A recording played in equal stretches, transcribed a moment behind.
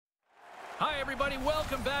Hi, everybody.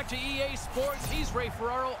 Welcome back to EA Sports. He's Ray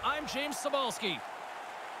Ferraro. I'm James Cebulski.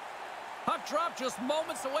 Puck drop just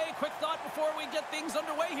moments away. Quick thought before we get things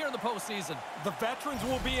underway here in the postseason. The veterans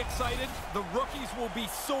will be excited. The rookies will be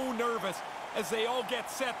so nervous as they all get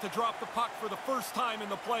set to drop the puck for the first time in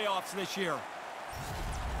the playoffs this year.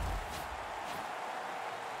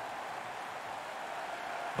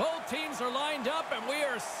 Both teams are lined up, and we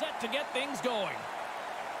are set to get things going.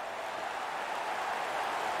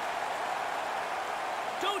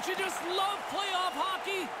 Don't you just love playoff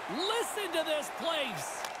hockey? Listen to this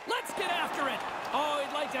place. Let's get after it. Oh,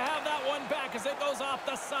 he'd like to have that one back as it goes off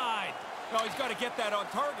the side. No, he's got to get that on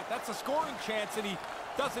target. That's a scoring chance, and he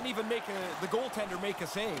doesn't even make the goaltender make a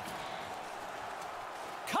save.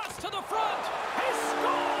 Cuts to the front. He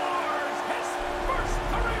scores his first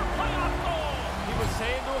career playoff goal. He was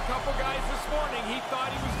saying to a couple guys this morning he thought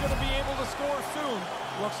he was going to be able to score soon.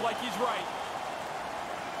 Looks like he's right.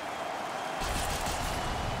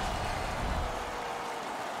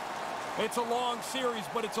 It's a long series,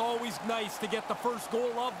 but it's always nice to get the first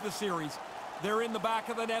goal of the series. They're in the back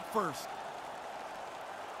of the net first.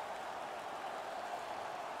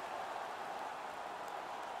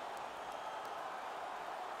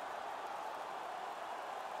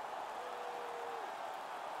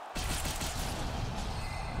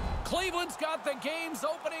 Cleveland's got the game's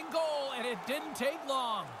opening goal, and it didn't take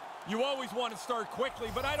long. You always want to start quickly,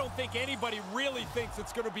 but I don't think anybody really thinks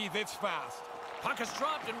it's going to be this fast. Puck is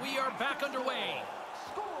dropped, and we are back underway.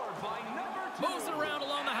 Scored by number 2. Moves it around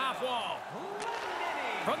along the half wall.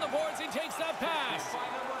 From the boards, he takes that pass.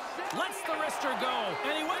 Lets the wrister go,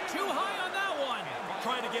 and he went too high on that one.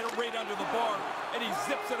 Trying to get it right under the bar, and he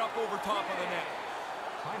zips it up over top of the net.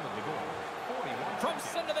 Time of the goal, 41 From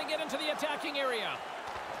center, they get into the attacking area.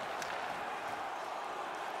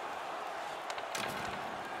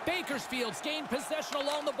 Bakersfield's gained possession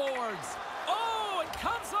along the boards. Oh, it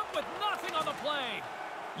comes up with nothing on the play.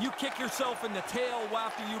 You kick yourself in the tail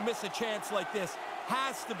after you miss a chance like this.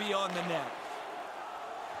 Has to be on the net.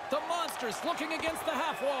 The Monsters looking against the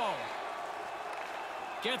half wall.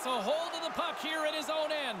 Gets a hold of the puck here at his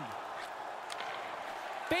own end.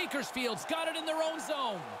 Bakersfield's got it in their own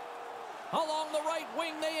zone. Along the right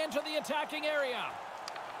wing, they enter the attacking area.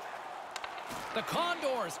 The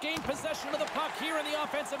Condors gain possession of the puck here in the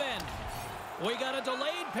offensive end. We got a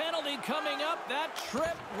delayed penalty coming up. That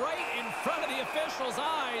trip right in front of the officials'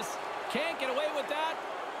 eyes. Can't get away with that.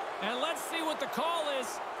 And let's see what the call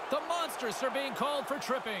is. The Monsters are being called for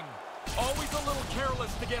tripping. Always a little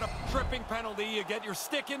careless to get a tripping penalty. You get your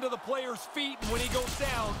stick into the player's feet, and when he goes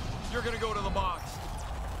down, you're going to go to the box.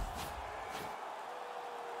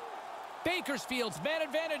 Bakersfield's man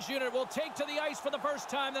advantage unit will take to the ice for the first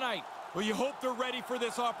time tonight. Well, you hope they're ready for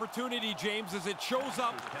this opportunity, James, as it shows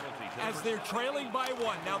up as they're trailing by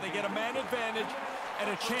 1. Now they get a man advantage and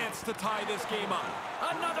a chance to tie this game up.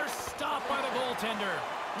 Another stop by the goaltender.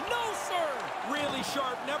 No, sir! Really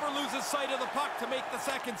sharp, never loses sight of the puck to make the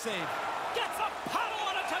second save. Gets a paddle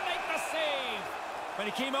on it to make the save. But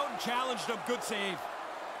he came out and challenged him. Good save.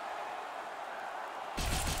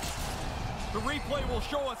 The replay will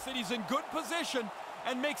show us that he's in good position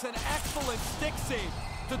and makes an excellent stick save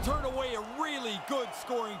to turn away a really good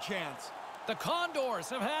scoring chance. The Condors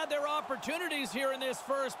have had their opportunities here in this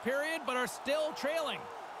first period, but are still trailing.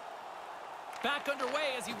 Back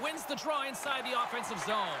underway as he wins the draw inside the offensive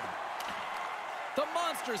zone. The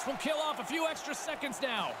Monsters will kill off a few extra seconds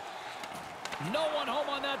now. No one home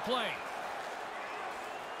on that play.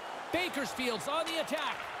 Bakersfield's on the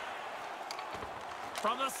attack.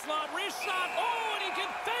 From the slot, wrist shot. Oh, and he can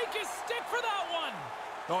fake his stick for that one.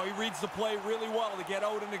 Oh, he reads the play really well to get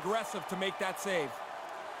out and aggressive to make that save.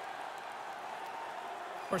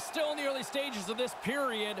 We're still in the early stages of this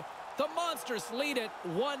period. The Monsters lead it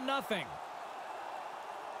 1-0.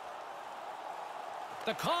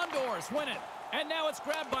 The Condors win it, and now it's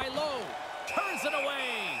grabbed by Lowe. Turns it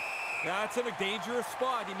away. That's in a dangerous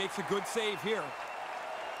spot. He makes a good save here.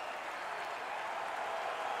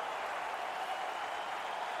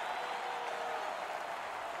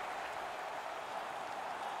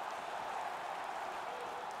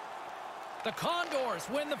 The Condors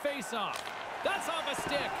win the faceoff. That's off a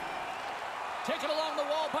stick. Taken along the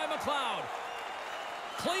wall by McLeod.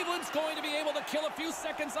 Cleveland's going to be able to kill a few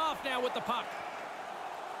seconds off now with the puck.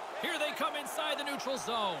 Here they come inside the neutral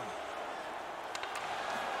zone.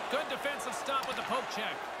 Good defensive stop with the poke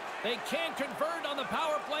check. They can't convert on the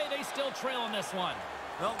power play. They still trail in this one.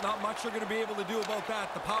 Well, not much they're going to be able to do about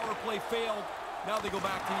that. The power play failed. Now they go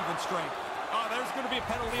back to even strength. There's going to be a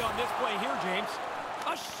penalty on this play here, James.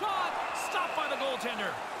 A shot stopped by the goaltender.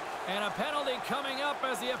 And a penalty coming up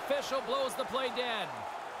as the official blows the play dead.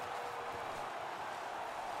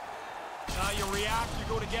 how you react. You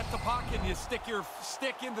go to get the puck and you stick your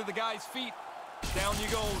stick into the guy's feet. Down you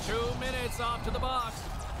go. 2 minutes off to the box.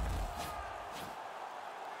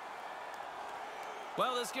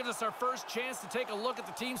 Well, this gives us our first chance to take a look at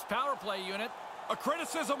the team's power play unit. A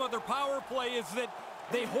criticism of their power play is that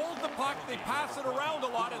they hold the puck, they pass it around a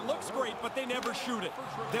lot, it looks great, but they never shoot it.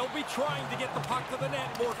 They'll be trying to get the puck to the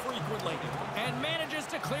net more frequently. And manages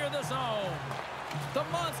to clear the zone. The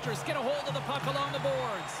Monsters get a hold of the puck along the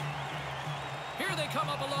boards. Here they come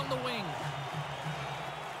up along the wing.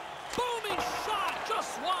 Booming shot,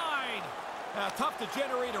 just wide. Tough to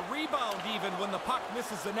generate a rebound even when the puck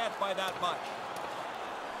misses the net by that much.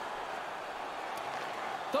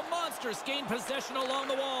 The Monsters gain possession along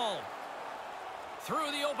the wall.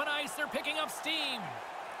 Through the open ice, they're picking up steam.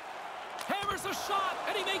 Hammers a shot,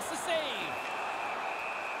 and he makes the save.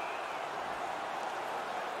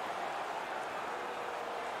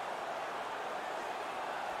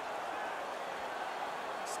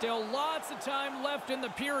 Still lots of time left in the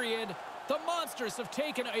period. The Monsters have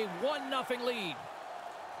taken a 1-0 lead.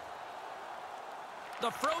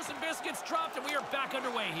 The frozen biscuits dropped, and we are back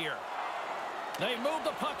underway here. They move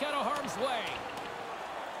the puck out of harm's way.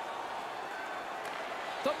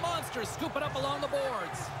 The Monsters scoop it up along the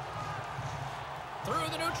boards. Through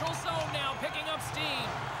the neutral zone now, picking up steam.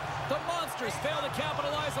 The Monsters fail to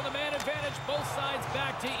capitalize on the man advantage. Both sides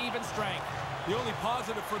back to even strength. The only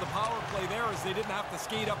positive for the power play there is they didn't have to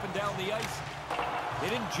skate up and down the ice. They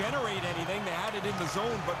didn't generate anything. They had it in the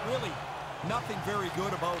zone, but really nothing very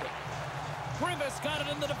good about it. Griffiths got it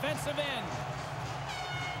in the defensive end.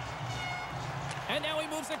 And now he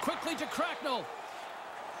moves it quickly to Cracknell.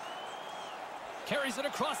 Carries it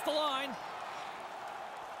across the line.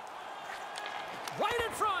 Right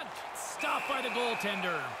in front. Stopped by the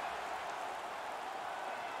goaltender.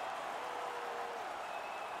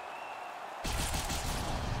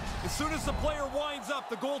 As soon as the player winds up,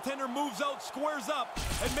 the goaltender moves out, squares up,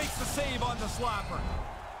 and makes the save on the slapper.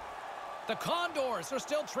 The Condors are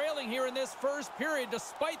still trailing here in this first period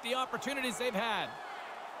despite the opportunities they've had.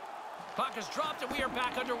 Puck is dropped and we are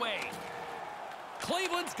back underway.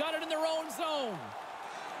 Cleveland's got it in their own zone.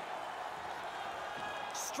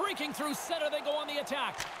 Streaking through center, they go on the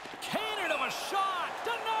attack. Cannon of a shot.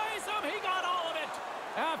 Denies him. He got all of it.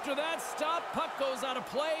 After that stop, puck goes out of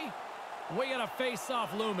play. We got a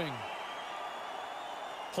face-off looming.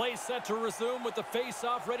 Play set to resume with the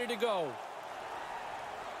face-off ready to go.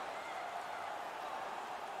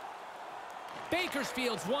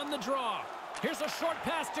 Bakersfield's won the draw. Here's a short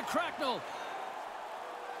pass to Cracknell.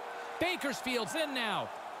 Bakersfield's in now.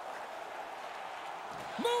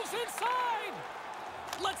 Moves inside.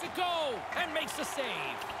 Lets it go and makes the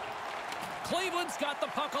save. Cleveland's got the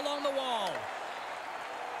puck along the wall.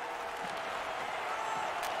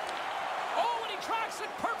 Oh, and he tracks it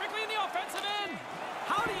perfectly in the offensive end.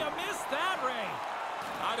 How do you miss that, Ray?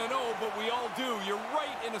 I don't know, but we all do. You're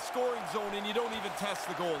right in a scoring zone, and you don't even test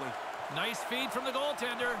the goalie. Nice feed from the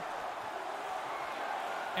goaltender.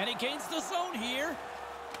 And he gains the zone here.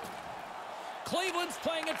 Cleveland's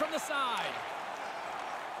playing it from the side.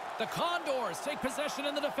 The Condors take possession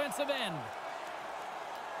in the defensive end.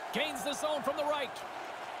 Gains the zone from the right.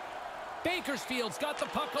 Bakersfield's got the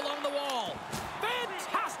puck along the wall.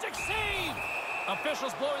 Fantastic save!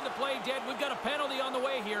 Officials blowing the play dead. We've got a penalty on the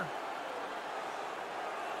way here.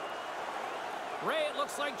 Ray, it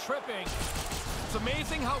looks like tripping. It's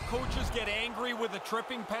amazing how coaches get angry with a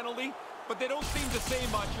tripping penalty, but they don't seem to say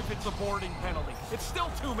much if it's a boarding penalty. It's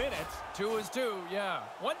still 2 minutes. 2 is 2, yeah.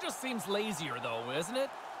 One just seems lazier, though, isn't it?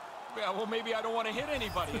 Yeah, well, maybe I don't want to hit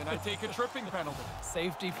anybody, and I take a tripping penalty.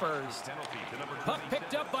 Safety first. Puck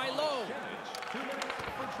picked up by Lowe.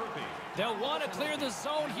 They'll want to clear the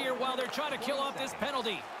zone here while they're trying to kill off this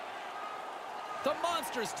penalty. The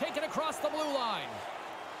Monsters take it across the blue line.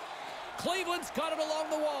 Cleveland's got it along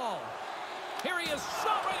the wall. Here he is,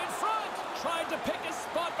 shot right in front. Tried to pick his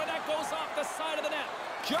spot, but that goes off the side of the net.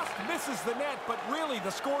 Just misses the net, but really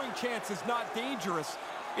the scoring chance is not dangerous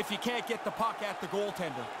if you can't get the puck at the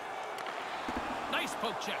goaltender. Nice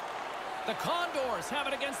poke check. The Condors have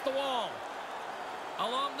it against the wall.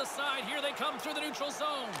 Along the side, here they come through the neutral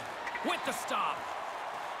zone. With the stop.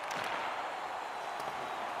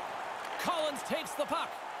 Collins takes the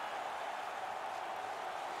puck.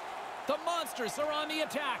 The Monsters are on the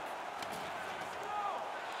attack.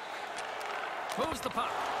 Moves the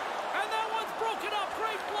puck. And that one's broken up.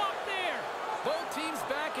 Great block there. Both teams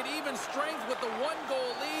back at even strength with the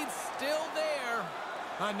 1-goal lead still there.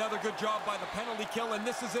 Another good job by the penalty kill, and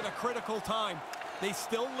this is at a critical time. They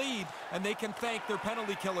still lead, and they can thank their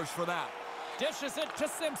penalty killers for that. Dishes it to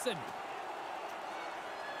Simpson.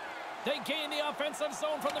 They gain the offensive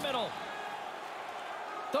zone from the middle.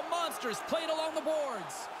 The Monsters played along the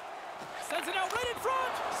boards. Sends it out right in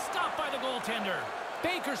front. Stopped by the goaltender.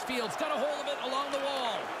 Bakersfield's got a hold of it along the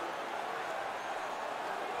wall.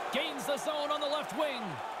 Gains the zone on the left wing.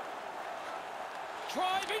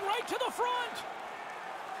 Driving right to the front.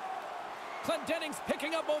 Clendening's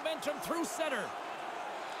picking up momentum through center.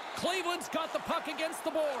 Cleveland's got the puck against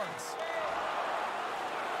the boards.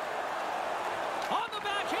 On the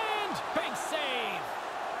backhand. Big save.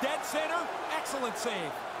 Dead center. Excellent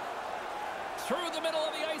save. Through the middle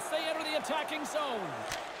of the ice, they enter the attacking zone.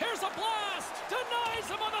 Here's a blast. Denies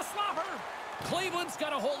him on the slapper. Cleveland's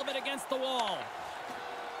got a hold of it against the wall.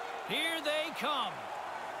 Here they come.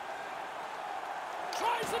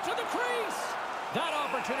 Tries it to the crease. That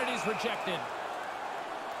opportunity's rejected.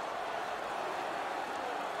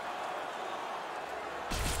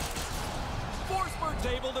 Forsberg's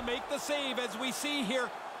able to make the save, as we see here.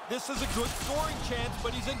 This is a good scoring chance,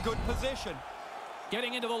 but he's in good position.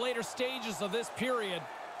 Getting into the later stages of this period,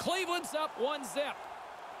 Cleveland's up 1-0.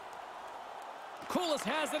 Koulis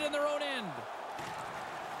has it in their own end.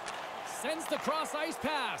 Sends the cross-ice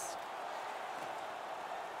pass.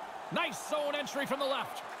 Nice zone entry from the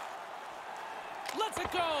left. Lets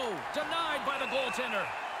it go. Denied by the goaltender.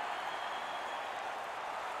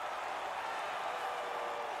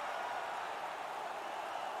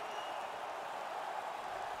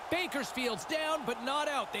 Bakersfield's down, but not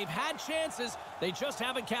out. They've had chances. They just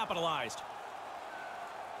haven't capitalized.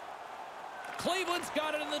 Cleveland's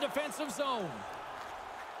got it in the defensive zone.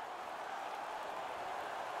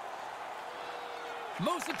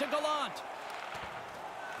 Moves it to Gallant.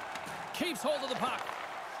 Keeps hold of the puck.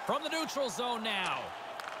 From the neutral zone now.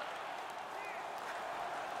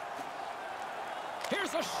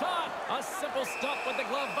 Here's a shot. A simple stop with the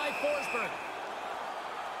glove by Forsberg.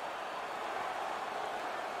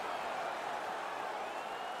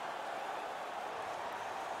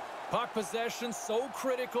 Puck possession so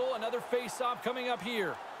critical. Another face-off coming up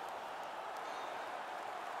here.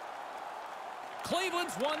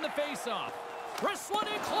 Cleveland's won the face-off. Wrestling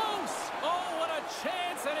in close. Oh, what a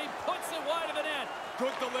chance, and he puts it wide of the net.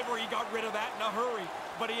 Good delivery. He got rid of that in a hurry,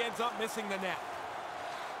 but he ends up missing the net.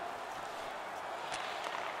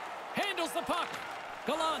 Handles the puck.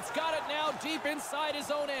 Gallant's got it now deep inside his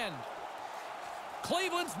own end.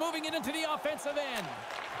 Cleveland's moving it into the offensive end.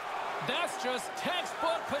 That's just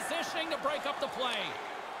textbook positioning to break up the play.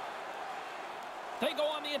 They go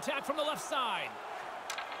on the attack from the left side.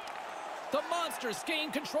 The Monsters gain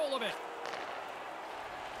control of it.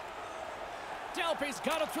 Delpy's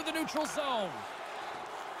got it through the neutral zone.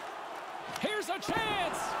 Here's a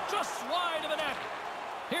chance. Just wide of the net.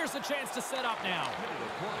 Here's a chance to set up now.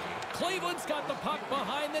 Cleveland's got the puck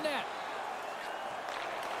behind the net.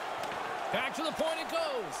 Back to the point it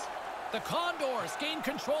goes. The Condors gain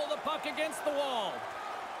control of the puck against the wall.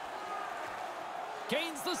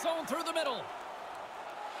 Gains the zone through the middle.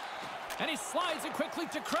 And he slides it quickly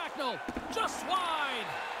to Cracknell. Just wide.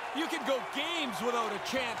 You can go games without a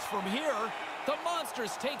chance from here. The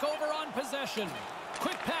Monsters take over on possession.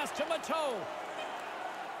 Quick pass to Mateau.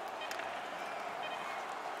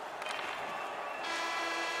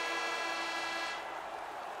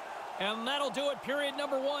 And that'll do it. Period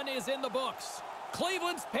number 1 is in the books.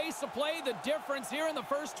 Cleveland's pace of play, the difference here in the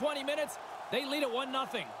first 20 minutes. They lead at 1-0.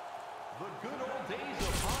 The good old days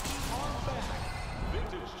of hockey are back.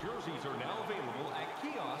 Vintage jerseys are now available at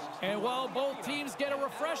kiosks. And while both teams get a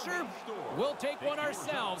refresher, we'll take one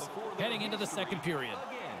ourselves heading into the second period.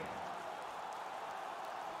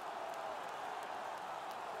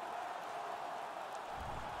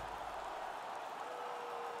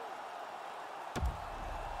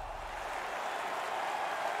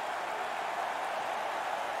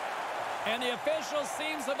 And the official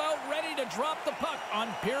seems about ready to drop the puck on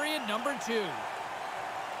period number 2.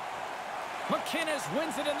 McInnes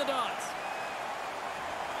wins it in the dots.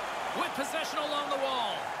 With possession along the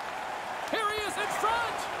wall. Here he is in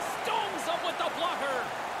front. Stones up with the blocker.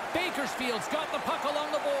 Bakersfield's got the puck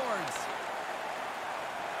along the boards.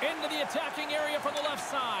 Into the attacking area from the left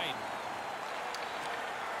side.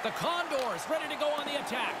 The Condors ready to go on the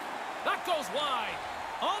attack. That goes wide.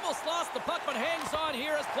 Almost lost the puck, but hangs on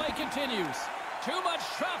here as play continues. Too much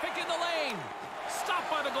traffic in the lane.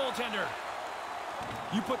 Stopped by the goaltender.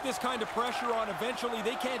 You put this kind of pressure on, eventually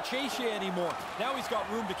they can't chase you anymore. Now he's got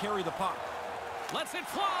room to carry the puck. Lets it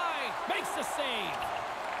fly. Makes the save.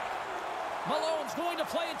 Malone's going to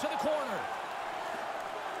play it to the corner.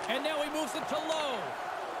 And now he moves it to Lowe.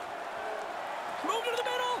 Move to the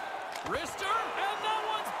middle. Wrister, and that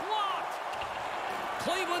one's blocked.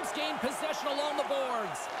 Cleveland's gained possession along the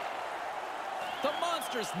boards. The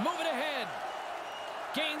Monsters move it ahead.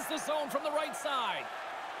 Gains the zone from the right side.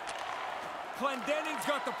 Clendening's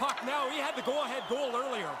got the puck now. He had the go-ahead goal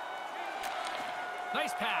earlier.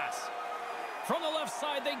 Nice pass. From the left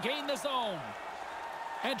side, they gain the zone.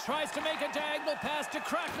 And tries to make a diagonal pass to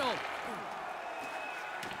Cracknell.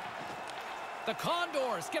 The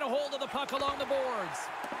Condors get a hold of the puck along the boards.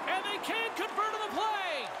 And they can't convert on the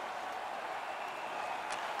play.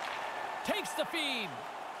 Takes the feed.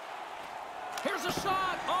 Here's a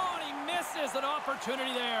shot. Oh, and he misses an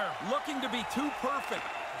opportunity there. Looking to be too perfect.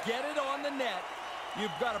 Get it on the net.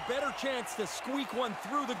 You've got a better chance to squeak one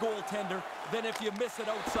through the goaltender than if you miss it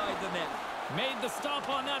outside the net. Made the stop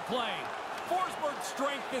on that play. Forsberg's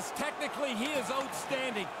strength is technically he is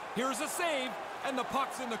outstanding. Here's a save, and the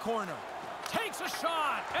puck's in the corner. Takes a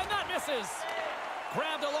shot, and that misses.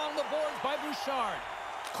 Grabbed along the boards by Bouchard.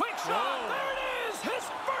 Quick shot. Whoa. There it is. His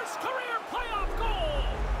first career playoff goal.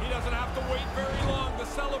 He doesn't have to wait very long to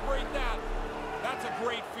celebrate that. That's a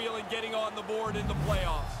great feeling getting on the board in the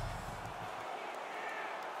playoffs.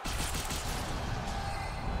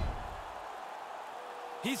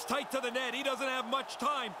 He's tight to the net. He doesn't have much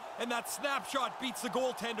time, and that snapshot beats the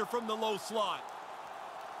goaltender from the low slot.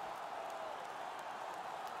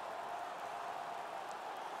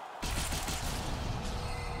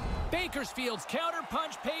 Bakersfield's counter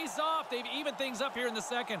punch pays off. They've evened things up here in the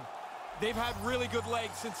second. They've had really good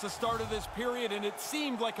legs since the start of this period, and it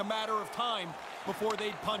seemed like a matter of time before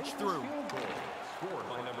they'd punch through. Scored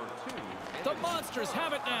by number 2. The Monsters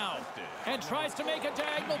have it now, and tries to make a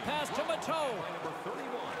diagonal pass to Mateau. Number 31,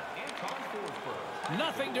 Anton Forsberg.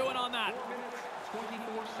 Nothing doing on that. 4 minutes,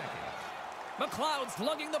 24 seconds. McLeod's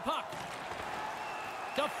lugging the puck.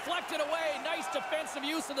 Deflected away. Nice defensive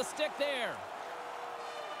use of the stick there.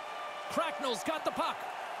 Cracknell's got the puck.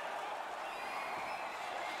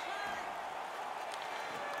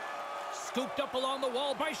 Scooped up along the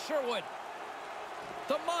wall by Sherwood.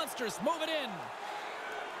 The Monsters move it in.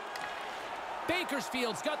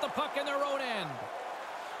 Bakersfield's got the puck in their own end.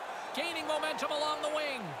 Gaining momentum along the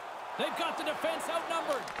wing. They've got the defense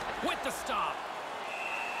outnumbered with the stop.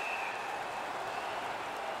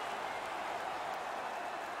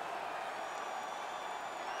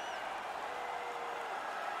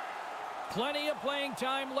 Plenty of playing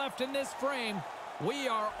time left in this frame. We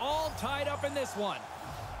are all tied up in this one.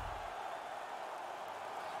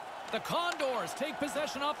 The Condors take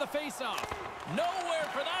possession off the faceoff. Nowhere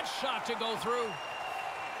for that shot to go through.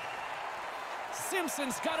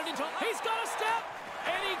 Simpson's got it into... He's got a step!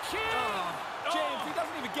 And he can't! James, he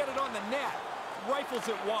doesn't even get it on the net. Rifles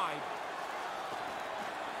it wide.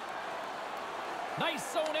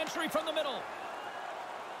 Nice zone entry from the middle.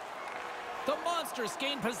 The Monsters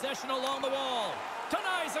gain possession along the wall.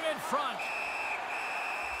 Denies him in front.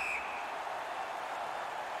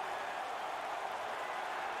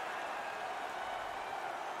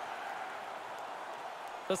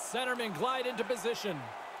 The centermen glide into position.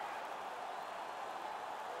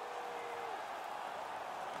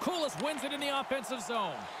 Koulis wins it in the offensive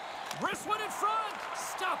zone. Wrist one in front.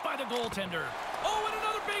 Stopped by the goaltender. Oh, and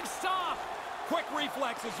another big stop. Quick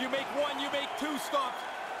reflexes. You make one, you make two stops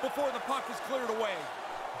before the puck is cleared away.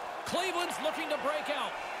 Cleveland's looking to break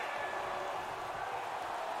out.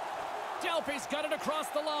 Delpy's got it across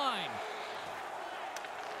the line.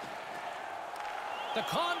 The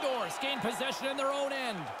Condors gain possession in their own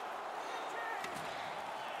end.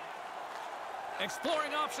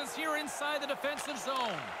 Exploring options here inside the defensive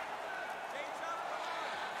zone.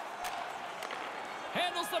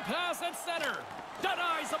 Handles the pass at center.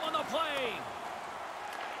 Denies him on the play.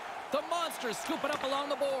 The Monsters scoop it up along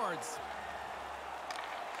the boards.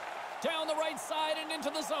 Down the right side and into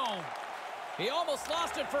the zone. He almost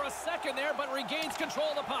lost it for a second there, but regains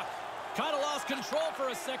control of the puck. Kind of lost control for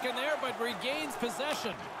a second there, but regains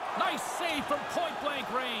possession. Nice save from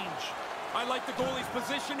point-blank range. I like the goalie's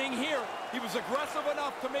positioning here. He was aggressive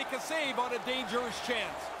enough to make a save on a dangerous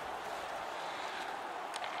chance.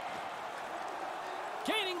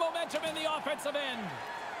 Gaining momentum in the offensive end.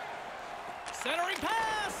 Centering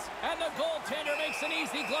pass, and the goaltender makes an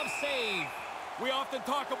easy glove save. We often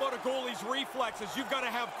talk about a goalie's reflexes. You've got to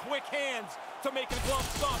have quick hands to make a glove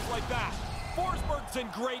stop like that. Forsberg's in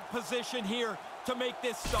great position here to make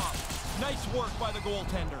this stop. Nice work by the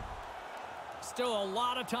goaltender. Still a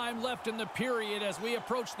lot of time left in the period as we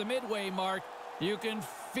approach the midway mark. You can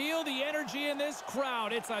feel the energy in this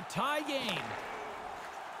crowd. It's a tie game.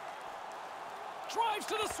 Drives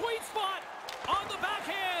to the sweet spot on the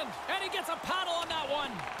backhand, and he gets a paddle on that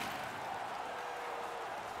one.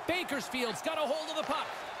 Bakersfield's got a hold of the puck.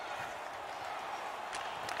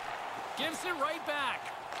 Gives it right back.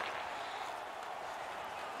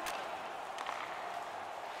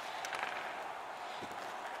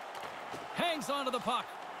 Hangs onto the puck.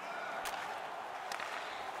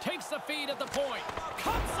 Takes the feed at the point.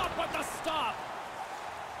 Comes up with the stop.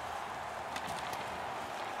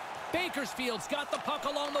 Bakersfield's got the puck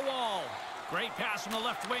along the wall. Great pass from the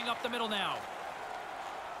left wing up the middle now.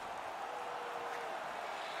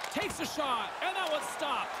 Takes a shot, and that one's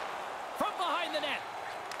stopped. From behind the net.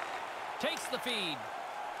 Takes the feed.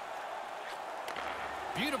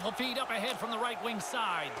 Beautiful feed up ahead from the right wing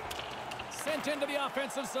side. Sent into the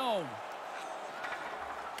offensive zone.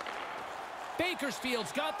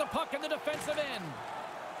 Bakersfield's got the puck in the defensive end.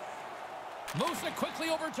 Moves it quickly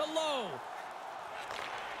over to Lowe.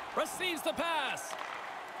 Receives the pass.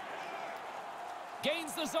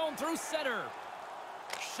 Gains the zone through center.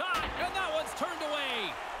 Shot, and that one's turned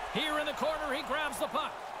away. Here in the corner, he grabs the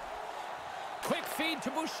puck. Quick feed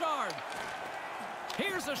to Bouchard.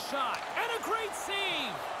 Here's a shot, and a great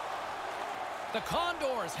save. The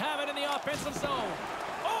Condors have it in the offensive zone.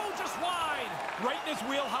 Oh, just wide. Right in his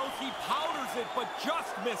wheelhouse, he powders it, but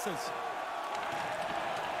just misses.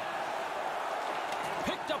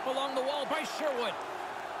 Picked up along the wall by Sherwood.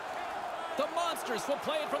 The Monsters will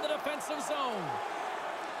play it from the defensive zone.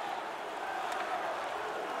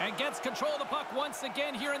 And gets control of the puck once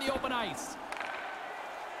again here in the open ice.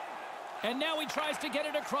 And now he tries to get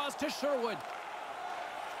it across to Sherwood.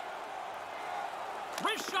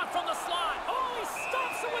 Wrist shot from the slot. Oh, he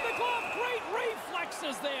stops it with the glove. Great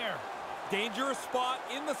reflexes there. Dangerous spot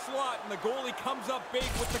in the slot, and the goalie comes up big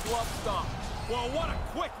with the glove stop. Well, what a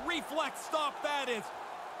quick reflex stop that is.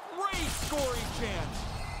 Great scoring chance.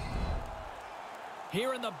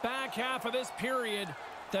 Here in the back half of this period,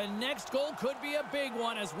 the next goal could be a big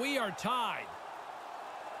one as we are tied.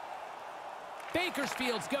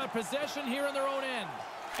 Bakersfield's got possession here in their own end.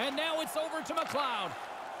 And now it's over to McLeod.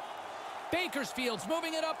 Bakersfield's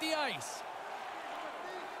moving it up the ice.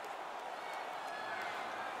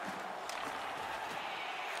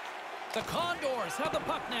 The Condors have the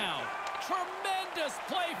puck now. Tremendous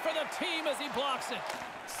play for the team as he blocks it.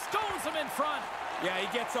 Stones him in front. Yeah, he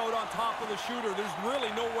gets out on top of the shooter. There's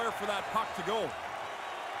really nowhere for that puck to go.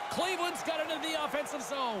 Cleveland's got it into the offensive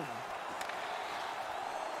zone.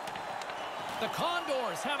 The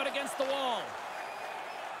Condors have it against the wall.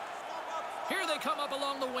 Here they come up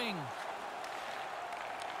along the wing.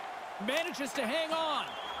 Manages to hang on.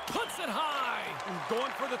 Puts it high.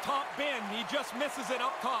 Going for the top bin. He just misses it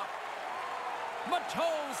up top.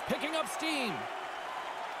 Mateau's picking up steam.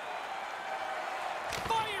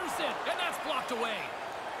 Fires it, and that's blocked away.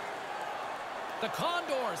 The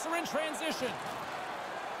Condors are in transition.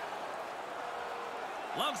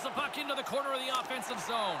 Lugs the puck into the corner of the offensive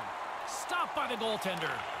zone. Stopped by the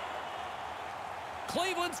goaltender.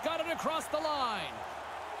 Cleveland's got it across the line.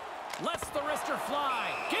 Lets the wrister fly.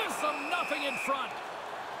 Gives them nothing in front.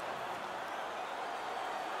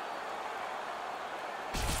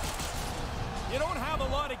 You don't have a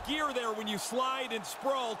lot of gear there when you slide and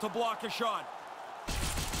sprawl to block a shot.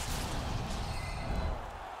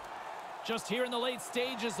 Just here in the late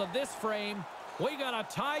stages of this frame, we got a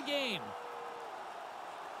tie game.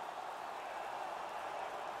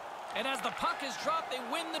 And as the puck is dropped, they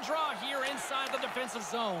win the draw here inside the defensive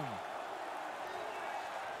zone.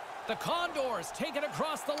 The Condors take it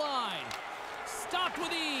across the line. Stopped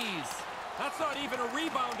with ease. That's not even a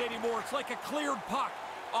rebound anymore. It's like a cleared puck.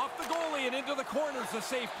 Off the goalie and into the corner's a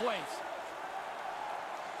safe place.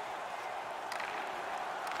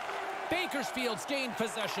 Bakersfield's gained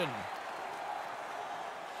possession.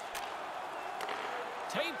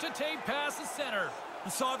 Tape-to-tape pass to center.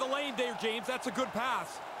 You saw the lane there, James. That's a good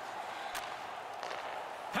pass.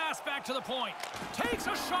 Pass back to the point. Takes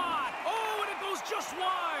a shot. Oh, and it goes just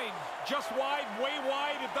wide. Just wide, way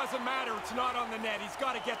wide, it doesn't matter. It's not on the net. He's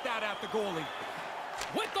got to get that at the goalie.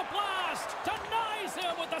 With the blast. Denies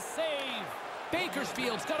him with the save.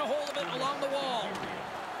 Bakersfield's got a hold of it along the wall.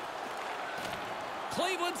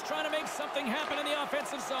 Cleveland's trying to make something happen in the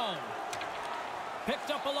offensive zone. Picked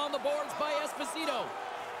up along the boards by Esposito.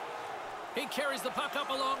 He carries the puck up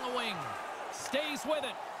along the wing. Stays with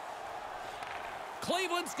it.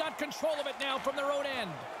 Cleveland's got control of it now from their own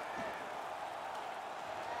end.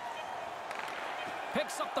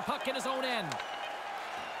 Picks up the puck in his own end.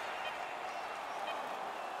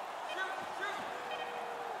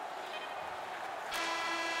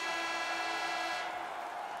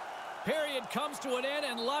 Period comes to an end,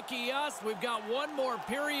 and lucky us, we've got one more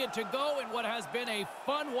period to go in what has been a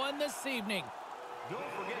fun one this evening.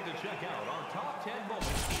 Don't forget to check out our top 10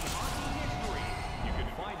 moments in hockey history. You can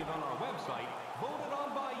find it on our website, voted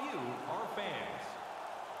on by you, our fans.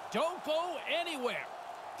 Don't go anywhere.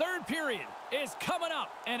 Third period is coming up,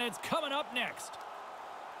 and it's coming up next.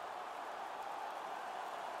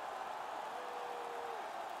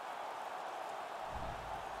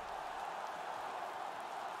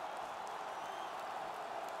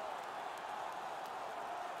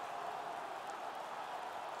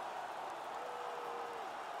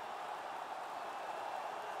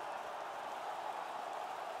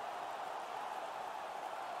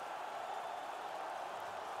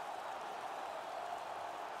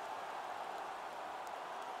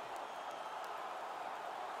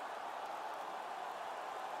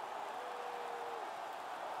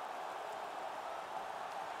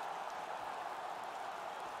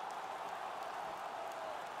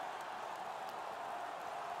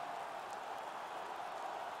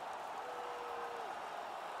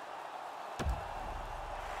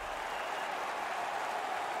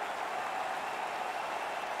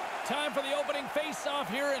 Time for the opening face-off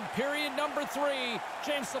here in period number 3.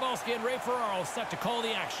 James Cebulski and Ray Ferraro set to call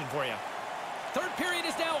the action for you. Third period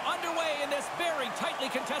is now underway in this very tightly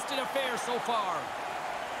contested affair so far.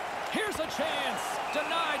 Here's a chance.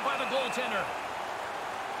 Denied by the goaltender.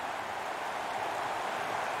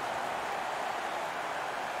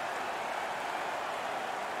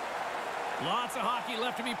 Lots of hockey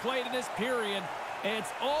left to be played in this period.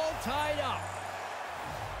 It's all tied up.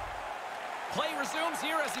 Play resumes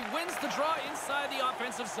here as he wins the draw inside the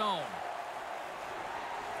offensive zone.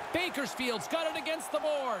 Bakersfield's got it against the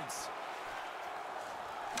boards.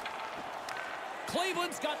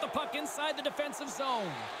 Cleveland's got the puck inside the defensive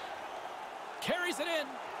zone. Carries it in.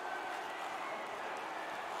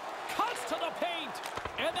 Cuts to the paint.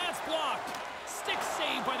 And that's blocked. Stick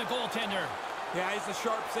save by the goaltender. Yeah, it's a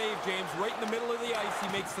sharp save, James. Right in the middle of the ice,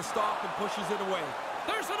 he makes the stop and pushes it away.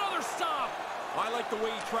 There's another stop. I like the way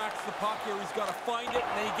he tracks the puck here. He's got to find it,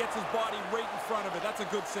 and then he gets his body right in front of it. That's a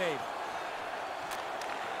good save.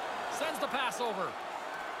 Sends the pass over.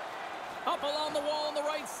 Up along the wall on the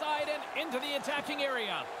right side and into the attacking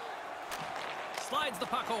area. Slides the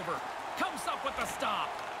puck over. Comes up with the stop.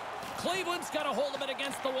 Cleveland's got a hold of it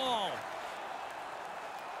against the wall.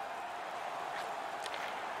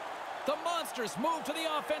 The Monsters move to the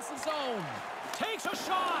offensive zone. Takes a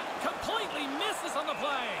shot. Completely misses on the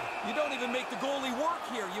play. You don't even make the goalie work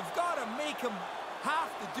here. You've got to make him have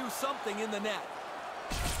to do something in the net.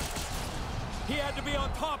 He had to be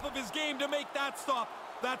on top of his game to make that stop.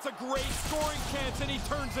 That's a great scoring chance, and he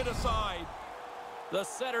turns it aside. The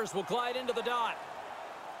setters will glide into the dot.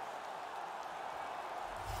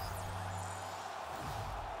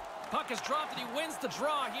 Puck is dropped, and he wins the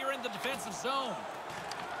draw here in the defensive zone.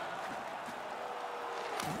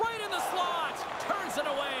 Right in the slot. Turns it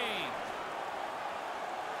away.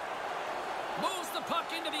 Moves the puck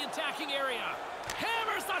into the attacking area.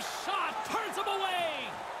 Hammers the shot. Turns him away.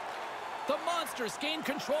 The Monsters gain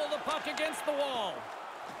control of the puck against the wall.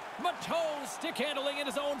 Mateau stick handling in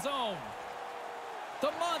his own zone.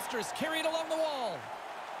 The Monsters carry it along the wall.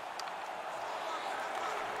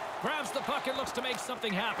 Grabs the puck and looks to make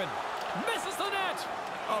something happen. Misses the net.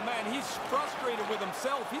 Oh, man, he's frustrated with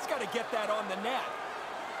himself. He's got to get that on the net.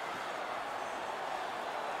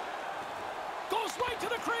 Goes right to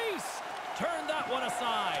the crease. Turn that one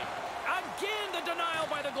aside. Again, the denial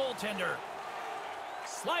by the goaltender.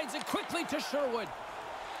 Slides it quickly to Sherwood.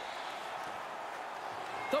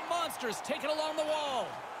 The Monsters take it along the wall.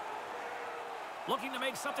 Looking to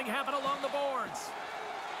make something happen along the boards.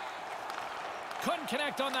 Couldn't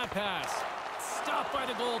connect on that pass. Stopped by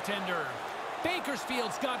the goaltender.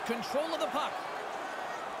 Bakersfield's got control of the puck.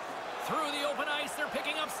 Through the open ice, they're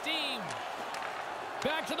picking up steam.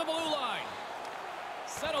 Back to the blue line.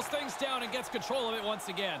 Settles things down and gets control of it once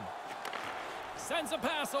again. Sends a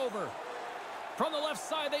pass over. From the left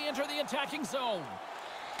side, they enter the attacking zone.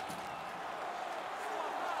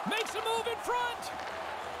 Makes a move in front.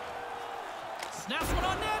 Snaps one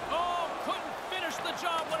on net. Oh, couldn't finish the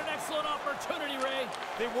job. What an excellent opportunity, Ray.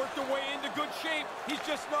 They worked their way into good shape. He's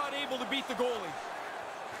just not able to beat the goalie.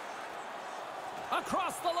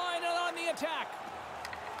 Across the line and on the attack.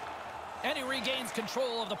 And he regains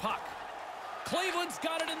control of the puck. Cleveland's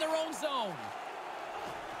got it in their own zone.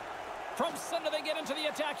 From center, they get into the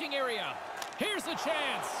attacking area. Here's the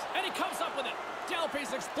chance. And he comes up with it.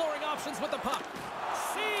 Delpy's exploring options with the puck.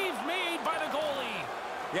 Save made by the goalie.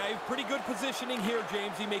 Yeah, pretty good positioning here,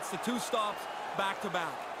 James. He makes the two stops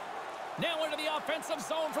back-to-back. Now into the offensive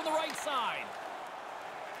zone from the right side.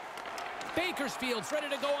 Bakersfield's ready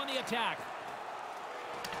to go on the attack.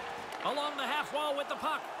 Along the half wall with the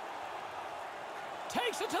puck.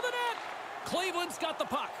 Takes it to the net. Cleveland's got the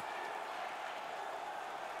puck.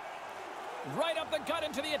 Right up the gut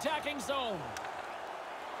into the attacking zone.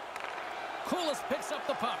 Koulis picks up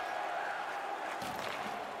the puck.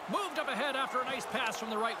 Moved up ahead after a nice pass from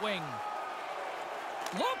the right wing.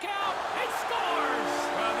 Look out! It scores!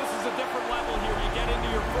 This is a different level here. You get into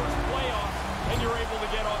your first playoff, and you're able to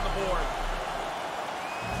get on the board.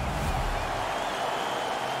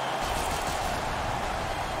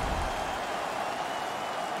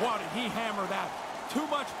 Wow, did he hammer that? Too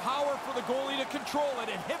much power for the goalie to control it.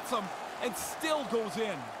 It hits him and still goes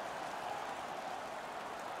in.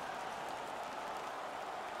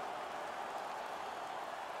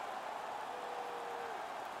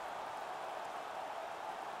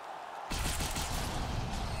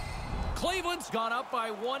 Cleveland's gone up by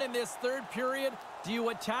 1 in this third period. Do you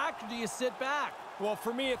attack or do you sit back? Well,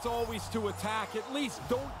 for me, it's always to attack. At least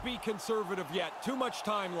don't be conservative yet. Too much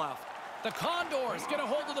time left. The Condors get a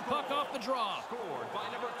hold of the puck off the draw. Scored by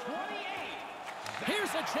number 28.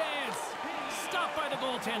 Here's a chance. Stopped by the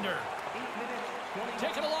goaltender.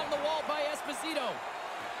 Taken along the wall by Esposito.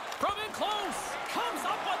 From in close. Comes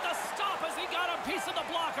up with the stop as he got a piece of the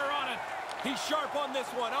blocker on it. He's sharp on this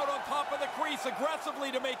one. Out on top of the crease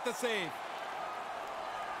aggressively to make the save.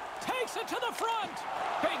 Takes it to the front.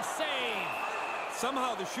 Big save.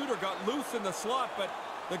 Somehow the shooter got loose in the slot, but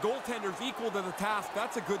the goaltender's equal to the task.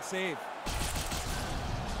 That's a good save.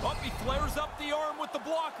 Up, he flares up the arm with the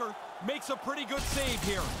blocker. Makes a pretty good save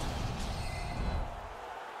here.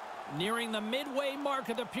 Nearing the midway mark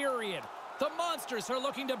of the period, the Monsters are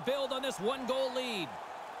looking to build on this one-goal lead.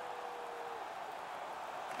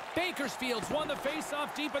 Bakersfield's won the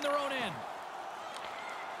face-off deep in their own end.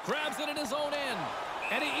 Grabs it in his own end,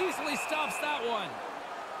 and he easily stops that one.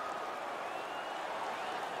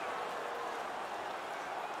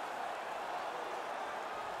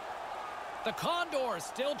 The Condors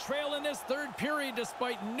still trail in this third period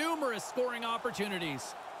despite numerous scoring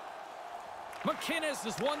opportunities. McInnes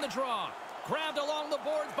has won the draw. Grabbed along the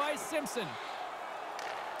boards by Simpson.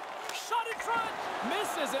 Shot in front.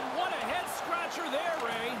 Misses, and what a head-scratcher there,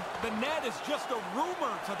 Ray. The net is just a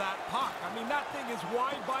rumor to that puck. I mean, that thing is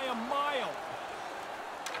wide by a mile.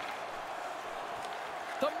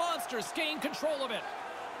 The Monsters gain control of it.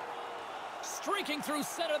 Streaking through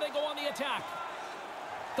center, they go on the attack.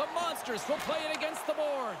 The Monsters will play it against the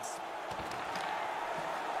boards.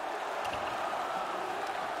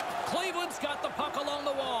 Cleveland's got the puck along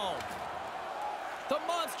the wall. The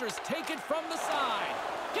Monsters take it from the side.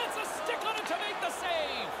 Gets a stick on it to make the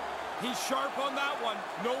save. He's sharp on that one.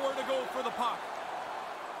 Nowhere to go for the puck.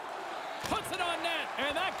 Puts it on net,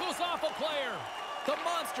 and that goes off a player. The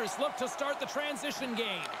Monsters look to start the transition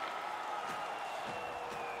game.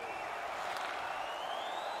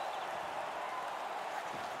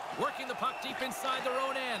 Working the puck deep inside their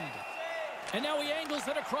own end. And now he angles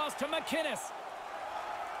it across to McInnes.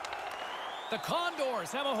 The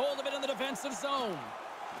Condors have a hold of it in the defensive zone.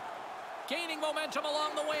 Gaining momentum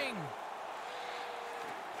along the wing.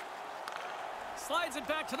 Slides it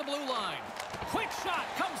back to the blue line. Quick shot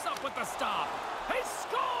comes up with the stop. He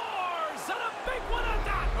scores! And a big one at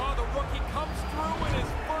that! Oh, the rookie comes through in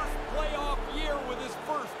his first playoff year with his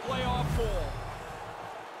first playoff goal.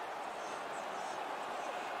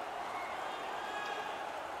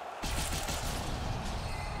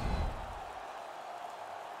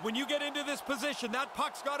 When you get into this position, that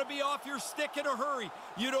puck's got to be off your stick in a hurry.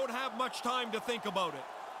 You don't have much time to think about it.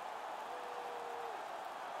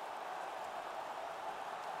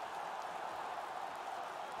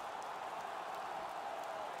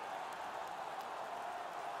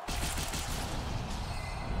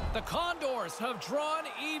 The Condors have drawn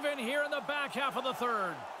even here in the back half of the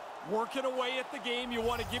third. Working away at the game, you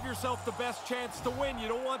want to give yourself the best chance to win. You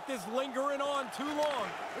don't want this lingering on too long.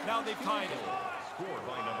 Now they've tied it. Scored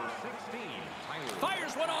by number 16, Tyler.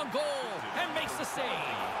 Fires one on goal and makes the save.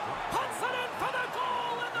 Puts it in for the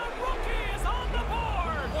goal, and the rookie is on the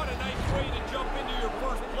board. What a nice way to jump into your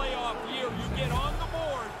first playoff year. You get on the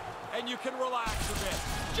board, and you can relax a bit.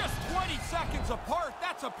 Just 20 seconds apart,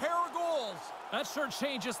 that's a pair of goals. That sure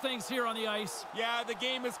changes things here on the ice. Yeah, the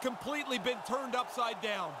game has completely been turned upside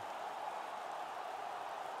down.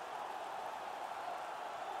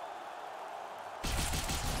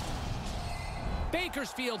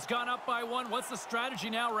 Bakersfield's gone up by one. What's the strategy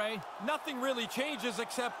now, Ray? Nothing really changes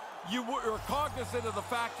except you are cognizant of the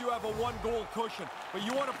fact you have a one-goal cushion. But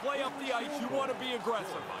you want to play up the ice. You want to be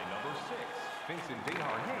aggressive. By number 6, Vincent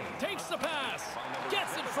Desharnais. Takes the pass.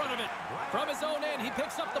 Gets in front of it. From his own end, he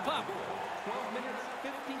picks up the puck. 12 minutes,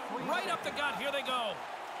 53 Right up the gut. Here they go.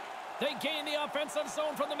 They gain the offensive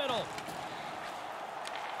zone from the middle.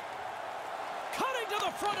 Cutting to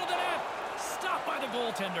the front of the net. Stopped by the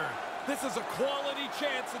goaltender. This is a quality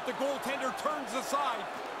chance that the goaltender turns aside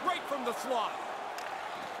right from the slot.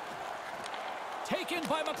 Taken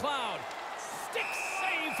by McLeod. Stick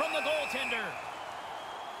save from the goaltender.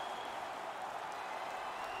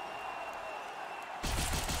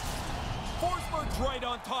 Forsberg's right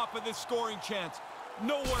on top of this scoring chance.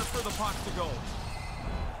 Nowhere for the puck to go.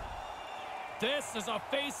 This is a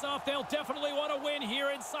face-off they'll definitely want to win here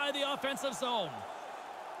inside the offensive zone.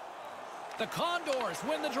 The Condors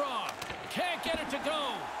win the draw. Can't get it to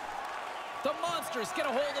go. The Monsters get a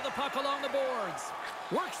hold of the puck along the boards.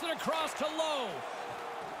 Works it across to Lowe.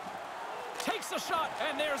 Takes a shot,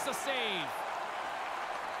 and there's the save.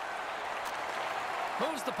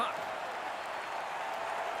 Moves the puck.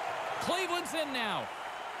 Cleveland's in now.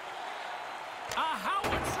 A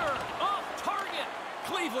howitzer off target.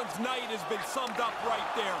 Cleveland's night has been summed up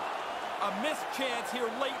right there. A missed chance here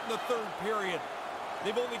late in the third period.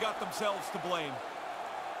 They've only got themselves to blame.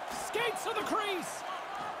 Skates to the crease.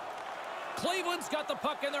 Cleveland's got the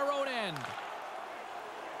puck in their own end.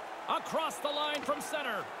 Across the line from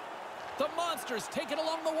center. The Monsters take it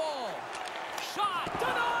along the wall. Shot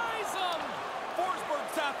denies him.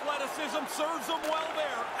 Forsberg's athleticism serves him well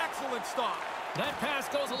there. Excellent stop. That pass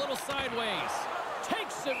goes a little sideways.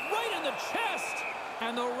 Takes it right in the chest.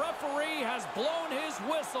 And the referee has blown his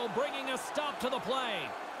whistle, bringing a stop to the play.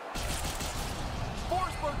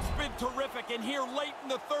 Forsberg's been terrific, and here late in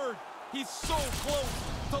the third, he's so close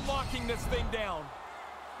to locking this thing down.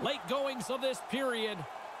 Late goings of this period,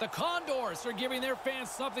 the Condors are giving their fans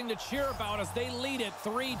something to cheer about as they lead it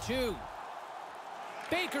 3-2.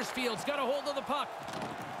 Bakersfield's got a hold of the puck.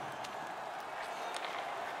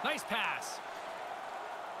 Nice pass.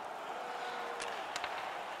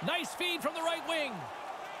 Nice feed from the right wing.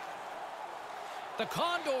 The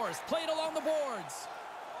Condors played along the boards.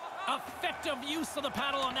 Effective use of the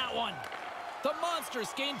paddle on that one. The Monsters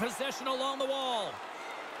gain possession along the wall.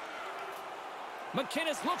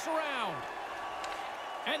 McInnes looks around.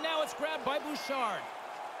 And now it's grabbed by Bouchard.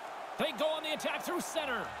 They go on the attack through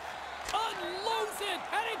center. Unloads it,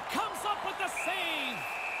 and it comes up with the save.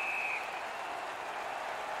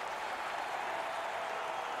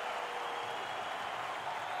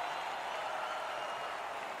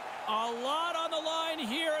 A lot on the line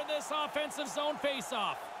here in this offensive zone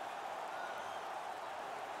faceoff.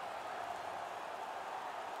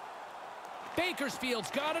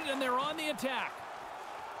 Bakersfield's got it, and they're on the attack.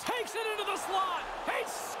 Takes it into the slot. He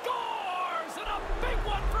scores, and a big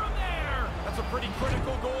one from there. That's a pretty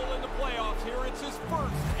critical goal in the playoffs here. It's his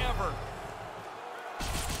first ever.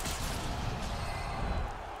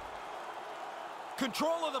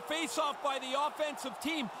 Control of the faceoff by the offensive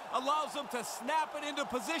team allows them to snap it into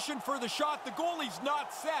position for the shot. The goalie's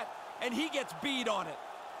not set, and he gets beat on it.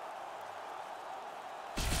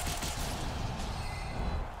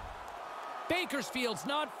 Bakersfield's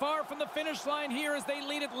not far from the finish line here as they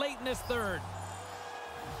lead it late in this third.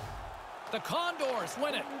 The Condors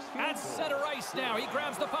win it at center ice now. He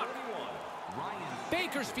grabs the puck.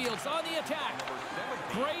 Bakersfield's on the attack.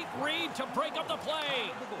 Great read to break up the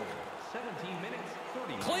play. 17 minutes,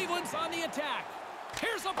 30. Cleveland's on the attack.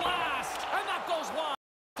 Here's a blast, and that goes wide.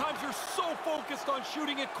 Sometimes you're so focused on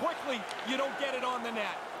shooting it quickly, you don't get it on the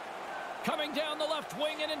net. Coming down the left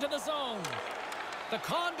wing and into the zone. The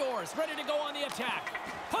Condors ready to go on the attack.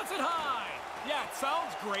 Puts it high. Yeah, it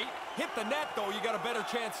sounds great. Hit the net, though, you got a better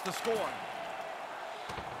chance to score.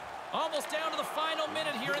 Almost down to the final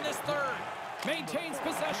minute here in this third. Maintains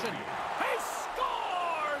possession. He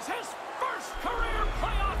scores his first career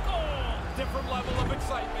playoff goal. Different level of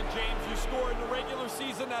excitement, James. You score in the regular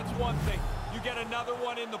season, that's one thing. You get another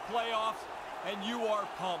one in the playoffs, and you are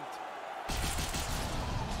pumped.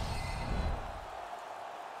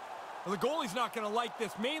 Well, the goalie's not going to like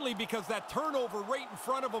this, mainly because that turnover right in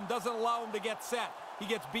front of him doesn't allow him to get set. He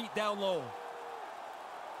gets beat down low.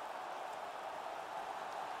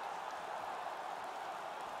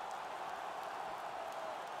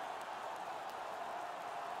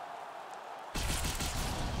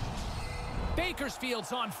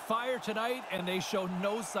 Bakersfield's on fire tonight, and they show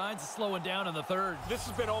no signs of slowing down in the third. This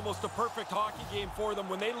has been almost a perfect hockey game for them.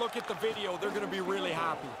 When they look at the video, they're going to be really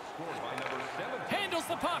happy. Handles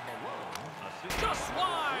the puck. Just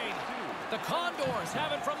wide. The Condors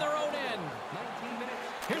have it from their own end.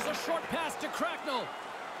 Here's a short pass to Cracknell.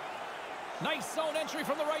 Nice zone entry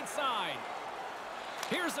from the right side.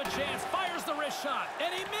 Here's a chance. Fires the wrist shot,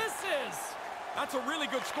 and he misses. That's a really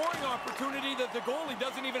good scoring opportunity that the goalie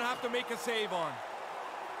doesn't even have to make a save on.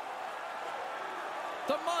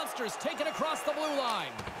 The Monsters take it across the blue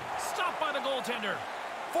line. Stopped by the goaltender.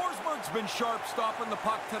 Forsberg's been sharp stopping the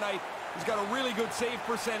puck tonight. He's got a really good save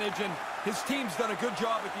percentage, and his team's done a good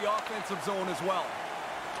job at the offensive zone as well.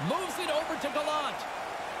 Moves it over to Gallant.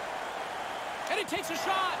 And he takes a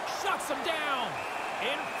shot. Shuts him down.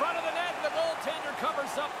 In front of the net, the goaltender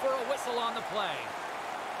covers up for a whistle on the play.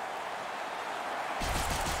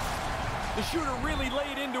 The shooter really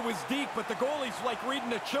laid into his deke, but the goalie's like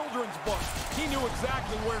reading a children's book. He knew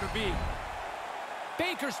exactly where to be.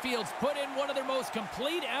 Bakersfield's put in one of their most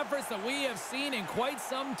complete efforts that we have seen in quite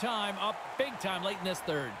some time, up big time late in this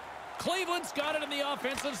third. Cleveland's got it in the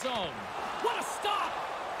offensive zone. What a stop!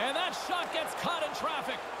 And that shot gets caught in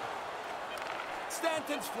traffic.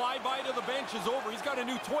 Stanton's flyby to the bench is over. He's got a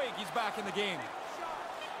new twig. He's back in the game.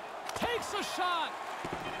 Takes a shot.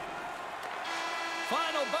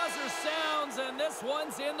 Final buzzer sounds, and this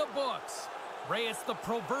one's in the books. Ray, it's the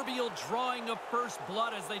proverbial drawing of first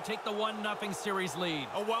blood as they take the 1-0 series lead.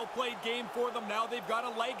 A well-played game for them. Now they've got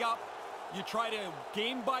a leg up. You try to,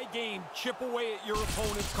 game by game, chip away at your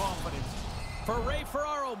opponent's confidence. For Ray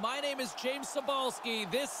Ferraro, my name is James Cebulski.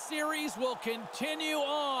 This series will continue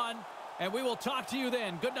on, and we will talk to you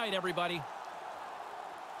then. Good night, everybody.